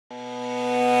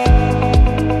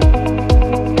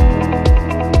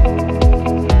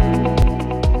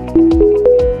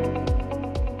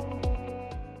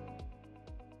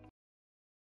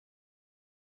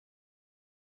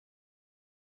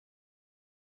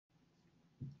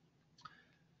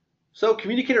So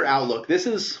Communicator Outlook, this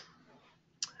is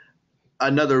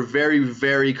another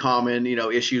very common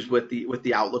issues with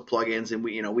the Outlook plugins, and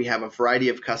we have a variety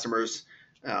of customers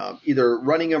either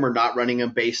running them or not running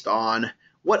them based on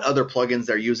what other plugins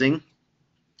they're using.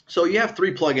 So you have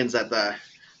three plugins that the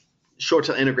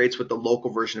ShoreTel integrates with the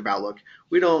local version of Outlook.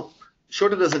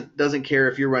 ShoreTel doesn't care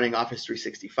if you're running Office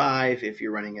 365, if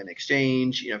you're running an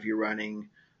Exchange, if you're running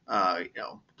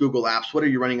Google Apps, what are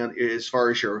you running on as far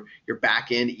as your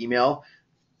back end email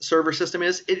server system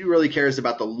is. It really cares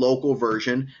about the local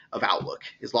version of Outlook,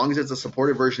 as long as it's a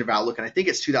supported version of Outlook. And I think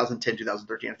it's 2010,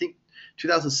 2013. I think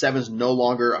 2007 is no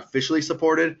longer officially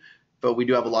supported, but we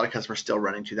do have a lot of customers still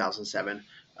running 2007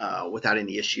 without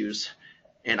any issues.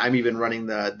 And I'm even running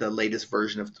the latest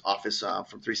version of Office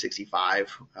from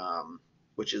 365,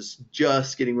 which is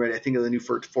just getting ready. I think of the new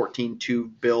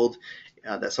 14.2 build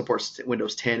that supports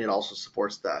Windows 10. It also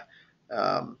supports the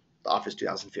Office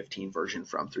 2015 version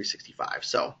from 365.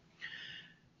 So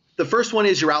the first one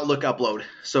is your Outlook upload.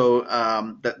 So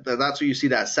that's where you see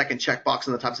that second checkbox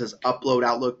on the top says Upload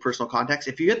Outlook Personal Contacts.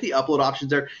 If you hit the upload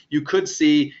options there, you could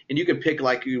see, and you can pick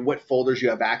like what folders you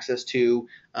have access to.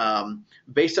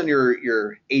 Based on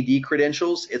your AD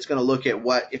credentials, it's going to look at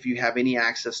if you have any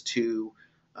access to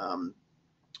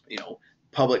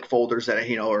public folders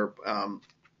that or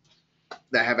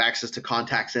that have access to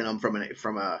contacts in them from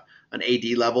an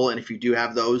AD level, and if you do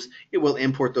have those, it will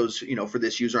import those for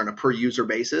this user on a per user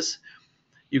basis.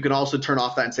 You can also turn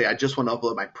off that and say, I just want to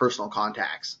upload my personal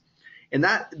contacts, and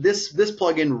this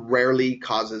plugin rarely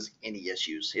causes any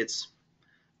issues. It's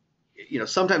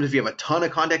sometimes if you have a ton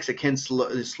of contacts, it can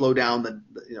slow down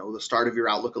the start of your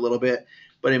Outlook a little bit,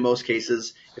 but in most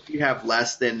cases, if you have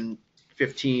less than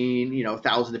 1,000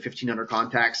 to 1,500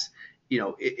 contacts,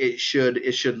 it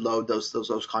should load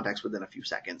those contacts within a few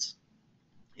seconds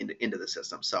into the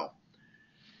system. So,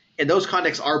 and those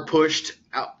contacts are pushed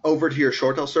over to your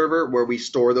ShoreTel server, where we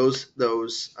store those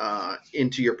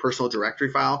into your personal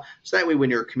directory file. So that way, when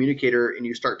you're a communicator and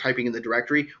you start typing in the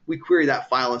directory, we query that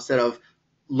file instead of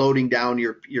loading down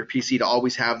your PC to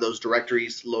always have those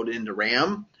directories loaded into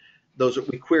RAM.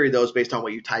 We query those based on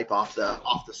what you type off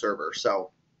the server.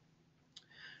 So,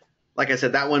 like I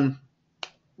said, that one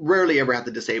rarely ever have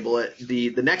to disable it. The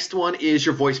next one is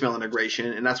your voicemail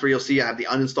integration, and that's where you'll see I have the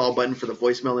uninstall button for the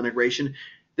voicemail integration.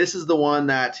 This is the one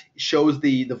that shows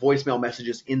the voicemail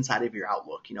messages inside of your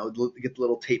Outlook. You get the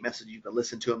little tape message, you can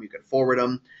listen to them, you can forward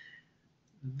them.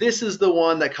 This is the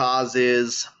one that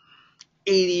causes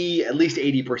at least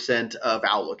 80% of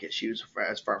Outlook issues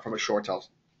from a ShoreTel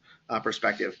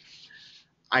perspective.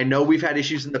 I know we've had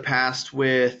issues in the past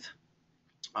with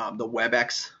the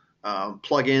WebEx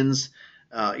plugins.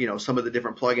 Some of the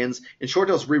different plugins, and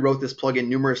ShoreTel's rewrote this plugin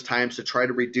numerous times to try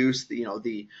to reduce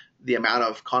the amount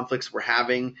of conflicts we're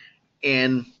having.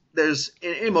 And there's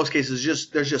in most cases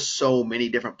there's just so many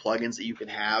different plugins that you can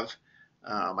have.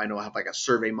 I know I have like a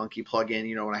SurveyMonkey plugin,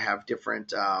 and I have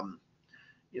different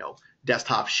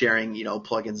desktop sharing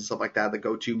plugins and stuff like that. The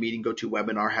GoToMeeting,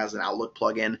 GoToWebinar has an Outlook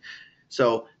plugin.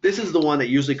 So this is the one that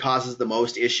usually causes the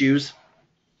most issues.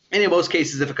 And in most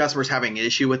cases, if a customer is having an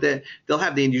issue with it, they'll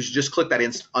have the end user just click that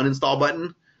uninstall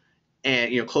button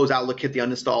and close Outlook, hit the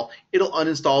uninstall. It'll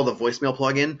uninstall the voicemail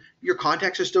plugin. Your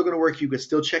contacts are still going to work. You can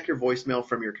still check your voicemail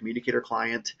from your communicator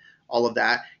client, all of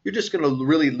that. You're just going to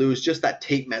really lose just that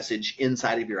tape message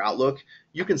inside of your Outlook.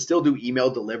 You can still do email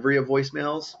delivery of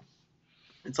voicemails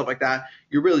and stuff like that.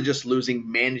 You're really just losing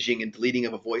managing and deleting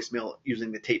of a voicemail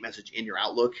using the tape message in your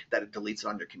Outlook that it deletes it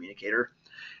on your communicator.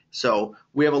 So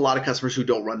we have a lot of customers who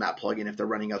don't run that plugin if they're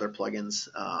running other plugins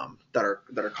that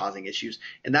are causing issues.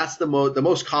 And that's the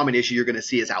most common issue you're going to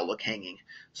see is Outlook hanging.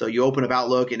 So you open up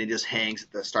Outlook and it just hangs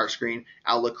at the start screen.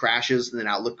 Outlook crashes, and then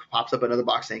Outlook pops up another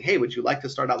box saying, hey, would you like to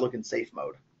start Outlook in safe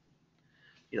mode?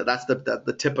 That's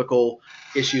the typical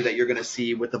issue that you're going to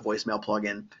see with the voicemail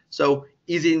plugin. So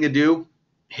easy thing to do,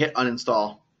 hit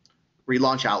uninstall,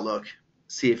 relaunch Outlook,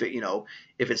 see if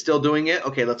it's still doing it.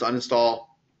 Okay, let's uninstall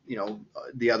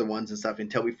the other ones and stuff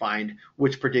until we find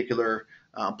which particular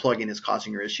plugin is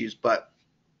causing your issues. But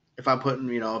if I'm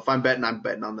betting on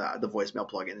the voicemail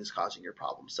plugin is causing your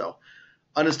problem. So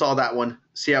uninstall that one,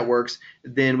 see how it works.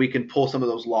 Then we can pull some of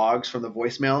those logs from the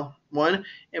voicemail one,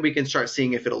 and we can start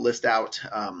seeing if it'll list out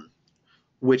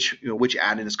which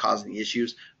add-in is causing the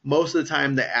issues. Most of the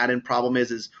time, the add-in problem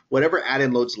is whatever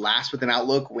add-in loads last within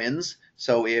Outlook wins.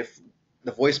 So if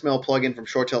the voicemail plugin from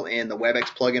ShoreTel and the WebEx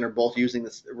plugin are both using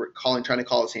this, trying to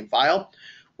call the same file,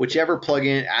 whichever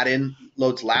plugin add-in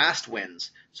loads last wins.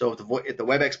 So if the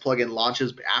WebEx plugin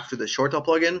launches after the ShoreTel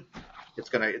plugin, it's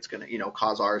gonna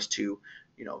cause ours to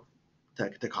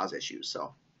cause issues.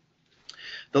 So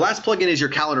The last plugin is your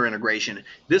calendar integration.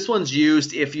 This one's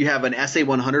used if you have an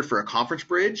SA100 for a conference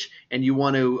bridge and you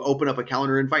want to open up a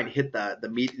calendar invite and hit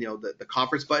the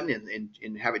conference button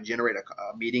and have it generate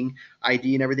a meeting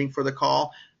ID and everything for the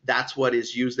call. That's what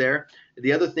is used there.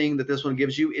 The other thing that this one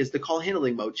gives you is the call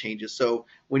handling mode changes. So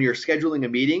when you're scheduling a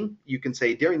meeting, you can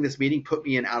say during this meeting, put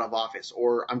me in out of office,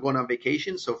 or I'm going on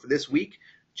vacation. So for this week,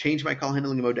 change my call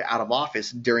handling mode to out of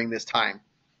office during this time.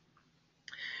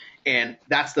 And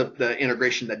that's the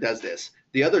integration that does this.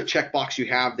 The other checkbox you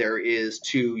have there is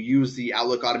to use the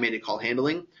Outlook automated call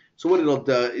handling. So what it'll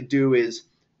do is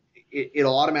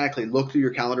it'll automatically look through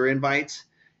your calendar invites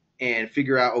and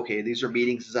figure out, okay, these are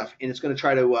meetings and stuff, and it's going to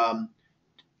try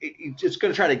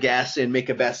to guess and make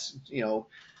a best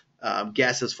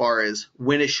guess as far as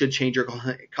when it should change your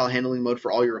call handling mode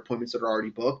for all your appointments that are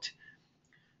already booked.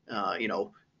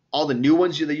 All the new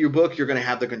ones that you book, you're going to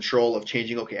have the control of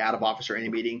changing, okay, out of office or any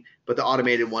meeting, but the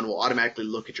automated one will automatically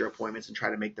look at your appointments and try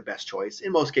to make the best choice.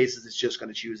 In most cases, it's just going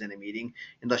to choose any meeting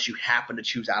unless you happen to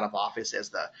choose out of office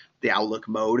as the Outlook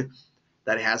mode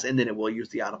that it has, and then it will use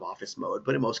the out of office mode.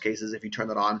 But in most cases, if you turn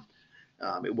that on,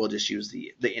 it will just use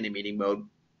the any meeting mode.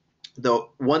 The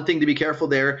one thing to be careful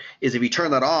there is if you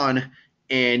turn that on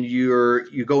and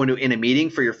you go into in a meeting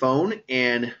for your phone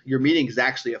and your meeting is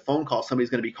actually a phone call, somebody's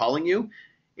going to be calling you.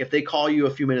 If they call you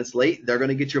a few minutes late, they're going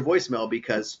to get your voicemail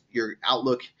because your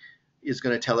Outlook is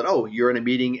going to tell it, oh, you're in a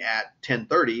meeting at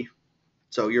 10:30.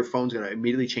 So your phone's going to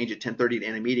immediately change at 10:30 to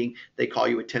end a meeting. They call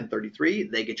you at 10:33.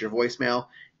 They get your voicemail.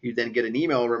 You then get an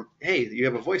email. Hey, you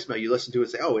have a voicemail. You listen to it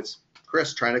and say, oh, it's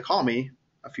Chris trying to call me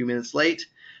a few minutes late.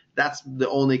 That's the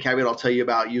only caveat I'll tell you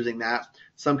about using that.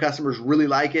 Some customers really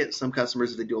like it. Some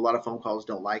customers, if they do a lot of phone calls,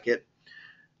 don't like it.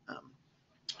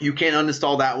 You can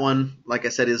uninstall that one. Like I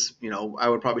said, I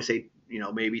would probably say,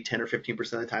 maybe 10 or 15%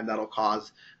 of the time that'll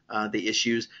cause the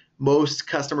issues. Most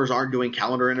customers aren't doing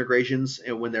calendar integrations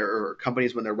or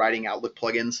companies when they're writing Outlook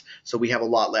plugins. So we have a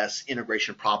lot less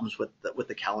integration problems with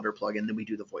the calendar plugin than we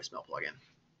do the voicemail plugin.